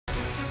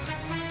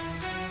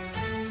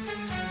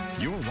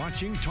You're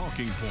watching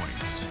Talking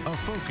Points, a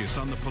focus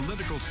on the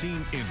political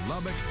scene in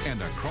Lubbock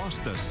and across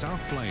the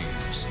South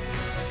Plains.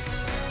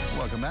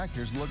 Welcome back.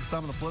 Here's a look at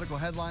some of the political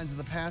headlines of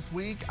the past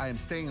week. I am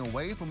staying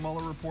away from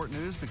Mueller report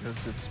news because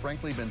it's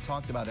frankly been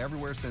talked about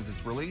everywhere since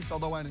its release,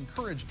 although I'd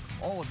encourage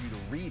all of you to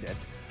read it.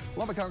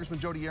 Lubbock Congressman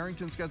Jody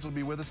Arrington is scheduled to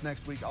be with us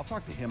next week. I'll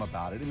talk to him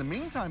about it. In the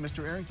meantime,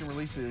 Mr. Arrington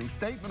released a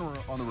statement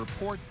on the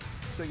report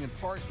saying in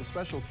part the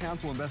special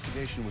counsel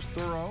investigation was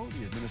thorough,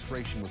 the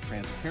administration was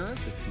transparent,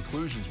 the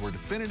conclusions were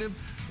definitive,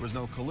 there was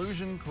no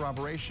collusion,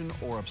 corroboration,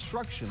 or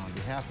obstruction on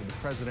behalf of the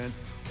president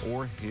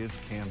or his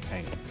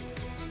campaign.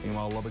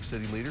 Meanwhile, Lubbock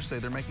City leaders say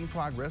they're making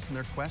progress in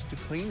their quest to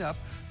clean up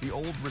the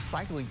old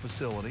recycling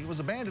facility. It was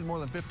abandoned more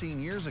than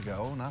 15 years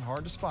ago, not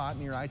hard to spot,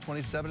 near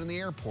I-27 in the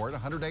airport,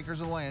 100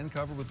 acres of land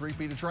covered with 3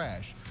 feet of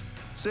trash.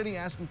 City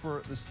asking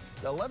for this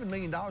 $11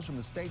 million from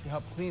the state to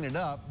help clean it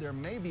up. There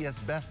may be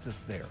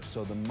asbestos there,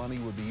 so the money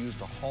would be used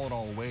to haul it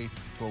all away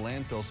to a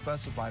landfill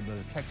specified by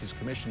the Texas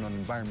Commission on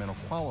Environmental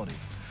Quality.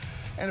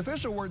 An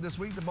official word this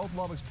week that both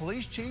Lubbock's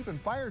police chief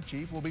and fire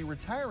chief will be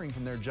retiring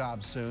from their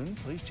jobs soon.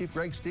 Police Chief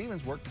Greg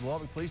Stevens worked with the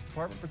Lubbock Police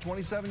Department for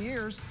 27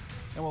 years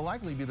and will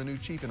likely be the new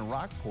chief in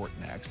Rockport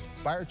next.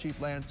 Fire Chief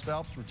Lance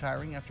Phelps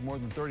retiring after more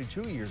than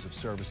 32 years of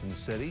service in the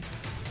city.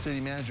 City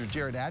Manager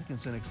Jared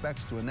Atkinson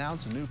expects to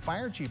announce a new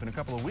fire chief in a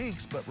couple of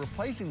weeks, but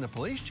replacing the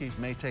police chief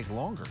may take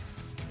longer.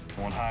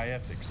 On high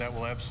ethics, that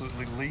will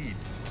absolutely lead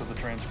to the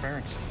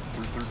transparency.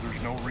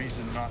 There's no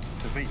reason not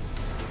to be.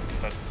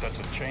 That's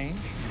a change.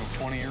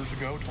 20 years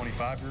ago,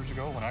 25 years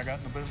ago, when I got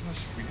in the business,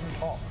 we didn't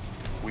talk.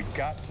 We've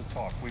got to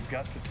talk. We've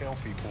got to tell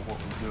people what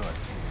we're doing.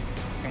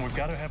 And we've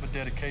got to have a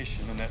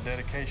dedication, and that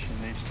dedication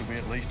needs to be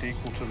at least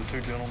equal to the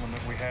 2 gentlemen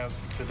that we have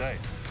today.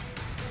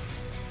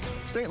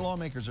 State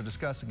lawmakers are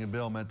discussing a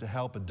bill meant to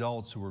help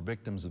adults who were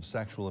victims of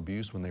sexual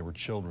abuse when they were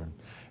children.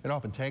 It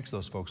often takes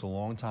those folks a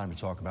long time to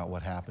talk about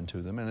what happened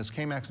to them, and as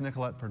KMAC's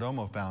Nicolette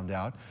Perdomo found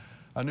out,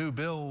 a new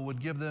bill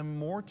would give them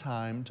more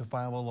time to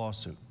file a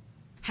lawsuit.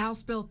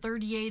 House Bill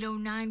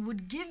 3809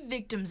 would give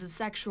victims of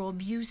sexual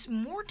abuse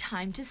more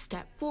time to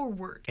step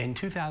forward. In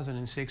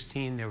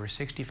 2016, there were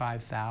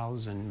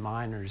 65,000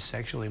 minors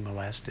sexually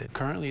molested.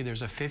 Currently,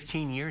 there's a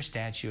 15-year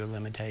statute of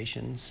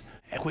limitations,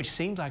 which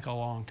seems like a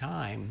long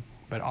time,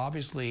 but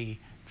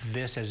obviously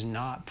this has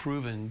not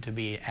proven to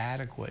be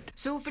adequate.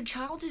 So if a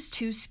child is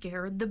too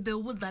scared, the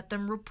bill would let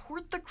them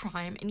report the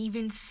crime and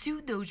even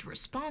sue those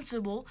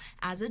responsible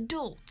as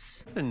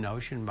adults. The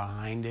notion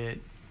behind it,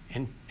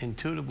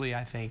 intuitively,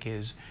 I think,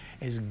 is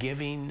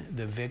giving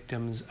the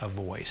victims a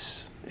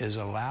voice, is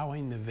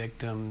allowing the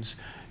victims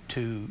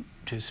to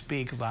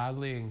speak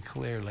loudly and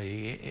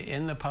clearly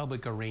in the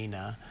public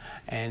arena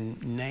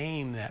and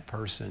name that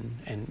person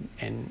and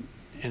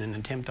in an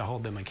attempt to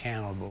hold them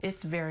accountable.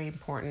 It's very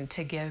important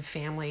to give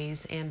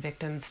families and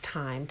victims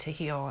time to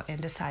heal and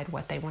decide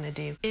what they want to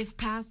do. If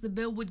passed, the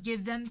bill would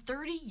give them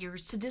 30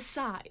 years to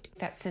decide.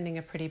 That's sending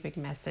a pretty big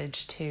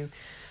message to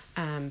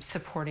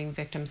supporting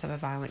victims of a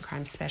violent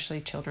crime, especially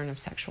children of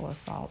sexual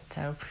assault.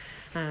 So,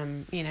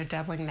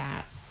 doubling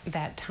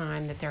that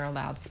time that they're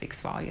allowed speaks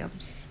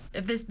volumes.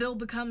 If this bill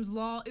becomes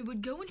law, it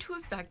would go into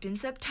effect in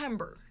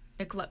September.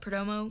 Nicolette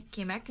Perdomo,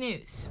 KMAC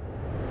News.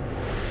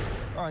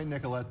 All right,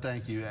 Nicolette,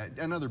 thank you.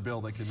 Another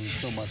bill that can mean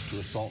so much to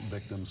assault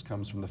victims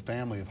comes from the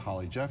family of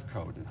Holly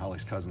Jeffcoat and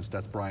Holly's cousin,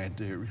 Stets Bryant,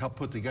 who helped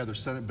put together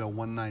Senate Bill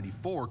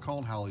 194,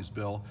 called Holly's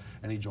Bill,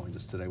 and he joins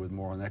us today with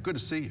more on that. Good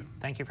to see you.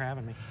 Thank you for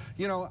having me.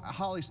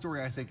 Holly's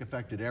story, I think,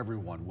 affected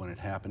everyone when it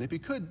happened. If you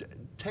could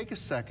take a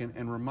second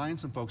and remind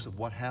some folks of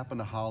what happened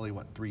to Holly,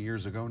 3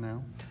 years ago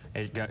now?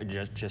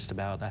 Just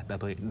about, I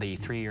believe, the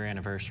 3-year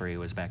anniversary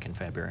was back in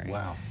February.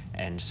 Wow.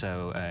 And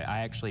so I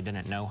actually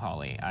didn't know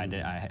Holly.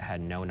 I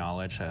had no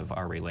knowledge of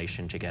our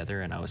relation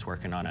together, and I was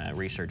working on a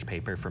research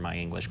paper for my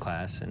English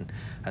class, and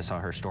I saw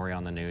her story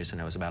on the news, and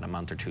it was about a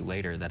month or 2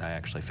 later that I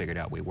actually figured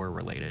out we were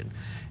related.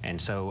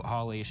 And so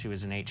Holly, she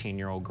was an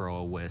 18-year-old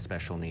girl with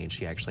special needs.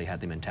 She actually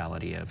had the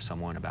mentality of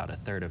someone about a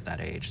third of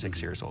that age,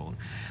 6 years old.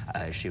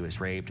 She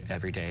was raped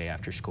every day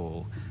after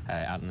school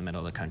out in the middle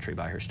of the country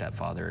by her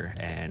stepfather,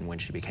 and when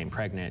she became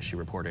pregnant, she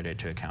reported it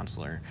to a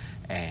counselor,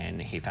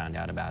 and he found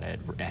out about it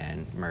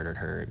and murdered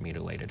her,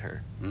 mutilated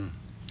her.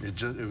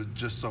 It was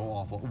just so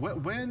awful.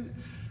 When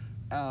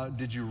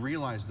did you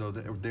realize, though,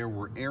 that there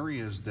were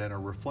areas that are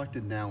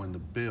reflected now in the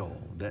bill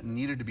that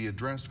needed to be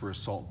addressed for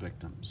assault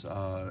victims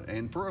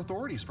and for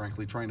authorities,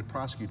 frankly, trying to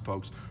prosecute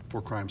folks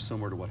for crimes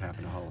similar to what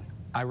happened to Holly?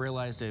 I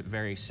realized it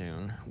very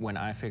soon when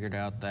I figured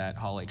out that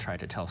Holly tried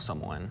to tell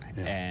someone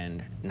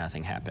and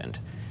nothing happened.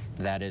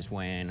 That is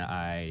when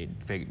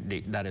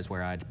that is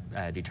where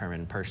I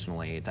determined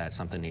personally that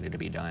something needed to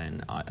be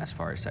done as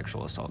far as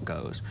sexual assault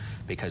goes.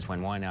 Because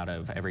when 1 out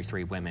of every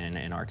 3 women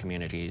in our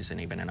communities and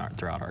even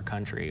throughout our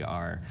country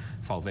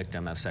fall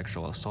victim of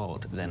sexual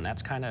assault, then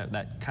that kind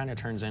of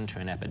turns into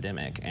an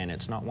epidemic, and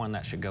it's not one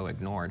that should go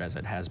ignored as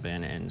it has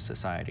been in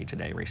society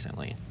today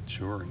recently.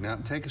 Sure. Now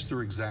take us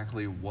through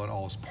exactly what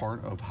all is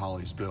part of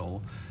Holly's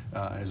bill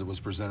as it was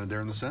presented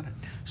there in the Senate?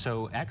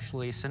 So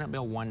actually, Senate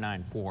Bill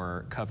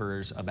 194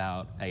 covers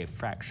about a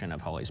fraction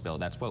of Hawley's bill.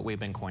 That's what we've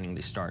been coining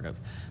the start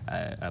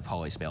of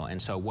Hawley's bill.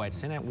 And so what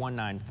Senate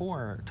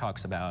 194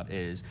 talks about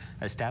is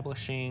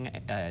establishing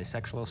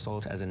sexual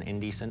assault as an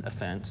indecent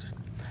offense,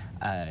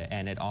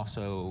 and it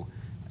also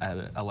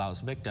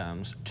allows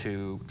victims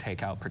to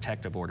take out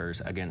protective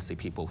orders against the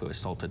people who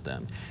assaulted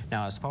them.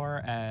 Now, as far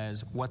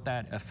as what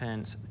that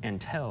offense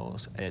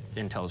entails, it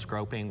entails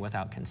groping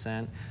without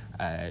consent,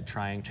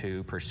 trying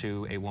to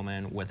pursue a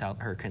woman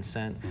without her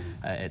consent,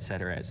 et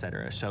cetera, et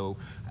cetera. So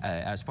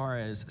as far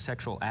as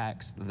sexual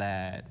acts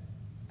that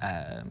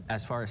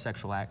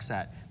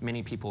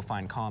many people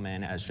find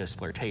common as just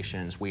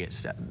flirtations,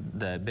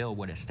 the bill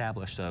would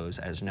establish those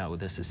as no,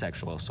 this is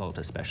sexual assault,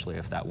 especially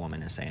if that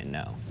woman is saying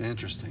no.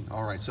 Interesting.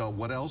 All right, so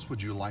what else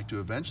would you like to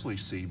eventually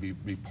see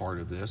be part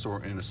of this,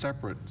 or in a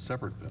separate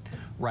bill?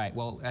 Right,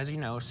 well, as you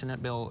know,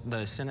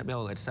 the Senate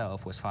bill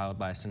itself was filed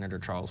by Senator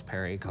Charles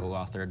Perry,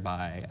 co-authored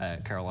by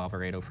Carol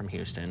Alvarado from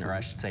Houston, or I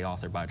should say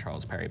authored by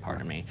Charles Perry,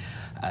 pardon me.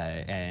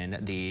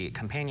 And the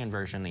companion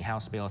version, the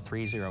House Bill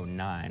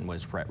 309,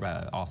 was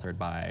authored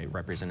by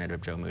Representative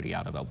Joe Moody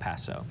out of El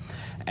Paso.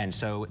 And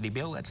so the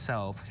bill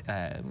itself,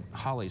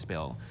 Hawley's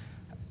bill,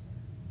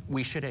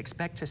 we should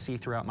expect to see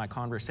throughout my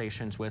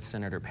conversations with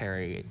Senator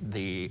Perry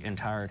the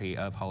entirety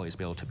of Hawley's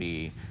bill to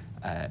be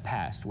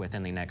passed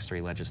within the next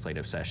 3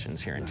 legislative sessions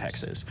here in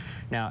Texas.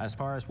 Now, as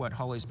far as what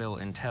Hawley's bill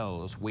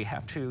entails, we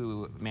have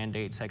to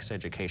mandate sex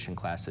education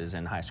classes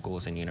in high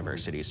schools and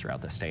universities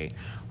throughout the state.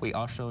 We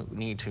also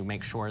need to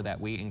make sure that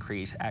we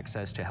increase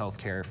access to health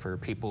care for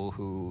people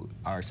who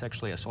are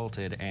sexually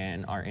assaulted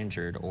and are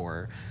injured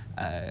or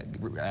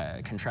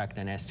contract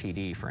an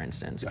STD, for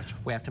instance. Gotcha.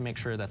 We have to make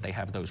sure that they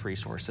have those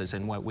resources.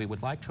 And what we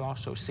would like to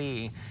also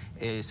see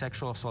is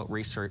sexual assault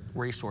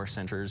resource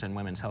centers and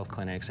women's health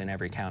clinics in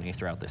every county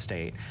throughout the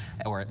state,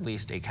 or at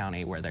least a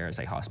county where there is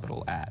a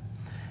hospital at.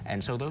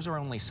 And so those are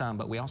only some,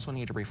 but we also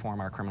need to reform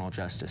our criminal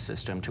justice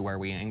system to where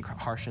we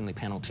harshen the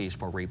penalties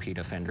for repeat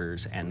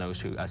offenders and those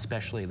who,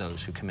 especially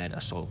those who commit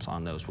assaults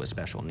on those with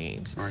special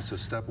needs. All right, so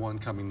step one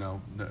coming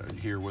now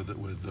here with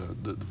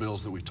the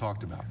bills that we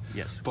talked about.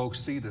 Yes. Folks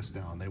see this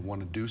now and they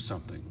want to do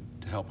something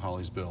to help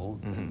Hawley's bill,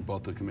 and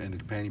both the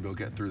companion bill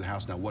get through the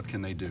House. Now, what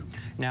can they do?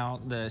 Now,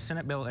 the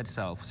Senate bill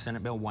itself,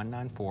 Senate Bill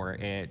 194,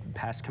 it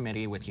passed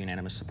committee with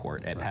unanimous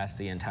support. It passed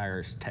the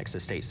entire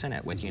Texas State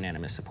Senate with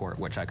unanimous support,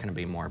 which I couldn't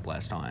be more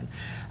blessed on.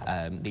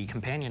 The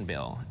companion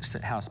bill,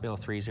 House Bill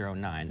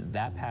 309,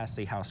 that passed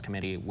the House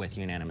committee with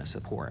unanimous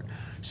support.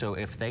 So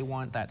if they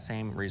want that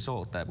same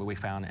result that we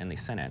found in the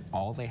Senate,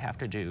 all they have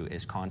to do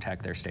is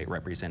contact their state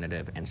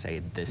representative and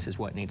say, this is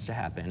what needs to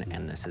happen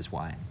and this is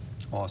why.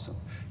 Awesome.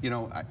 You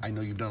know, I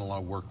know you've done a lot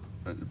of work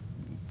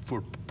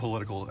for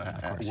political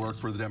work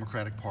for the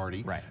Democratic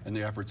Party and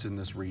the efforts in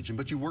this region,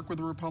 but you work with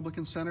a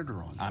Republican senator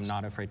on this. I'm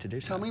not afraid to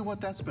do so. Tell me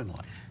what that's been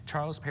like.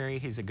 Charles Perry,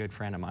 he's a good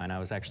friend of mine. I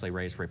was actually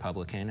raised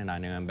Republican, and I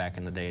knew him back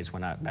in the days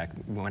when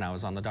I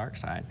was on the dark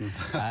side.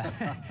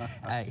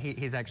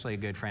 He's actually a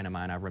good friend of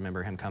mine. I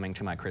remember him coming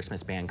to my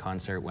Christmas band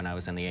concert when I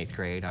was in the 8th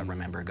grade. I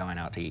remember going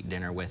out to eat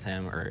dinner with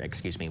him, or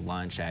excuse me,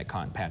 lunch at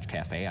Cotton Patch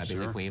Cafe. I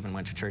believe we even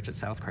went to church at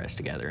Southcrest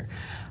together.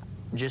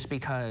 Just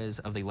because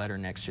of the letter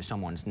next to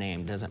someone's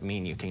name doesn't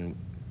mean you can,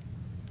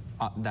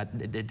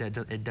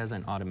 it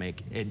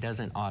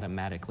doesn't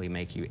automatically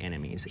make you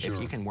enemies. If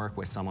you can work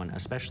with someone,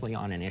 especially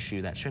on an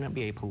issue that shouldn't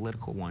be a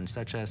political one,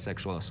 such as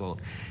sexual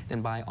assault,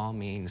 then by all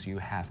means you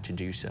have to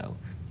do so.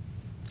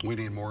 We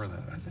need more of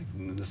that, I think,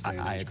 in this day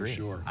and age, for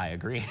sure. I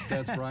agree.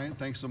 That's Bryan.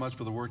 Thanks so much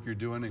for the work you're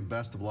doing, and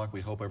best of luck.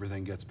 We hope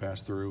everything gets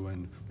passed through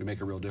and we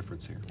make a real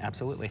difference here.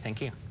 Absolutely.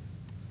 Thank you.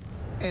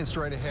 And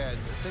straight ahead,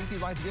 think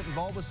you'd like to get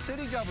involved with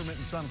city government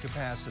in some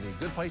capacity?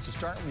 Good place to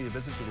start will be a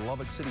visit to the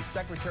Lubbock City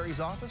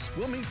Secretary's office.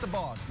 We'll meet the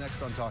boss next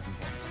on Talking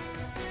Points.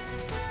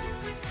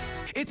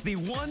 It's the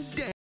one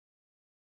day.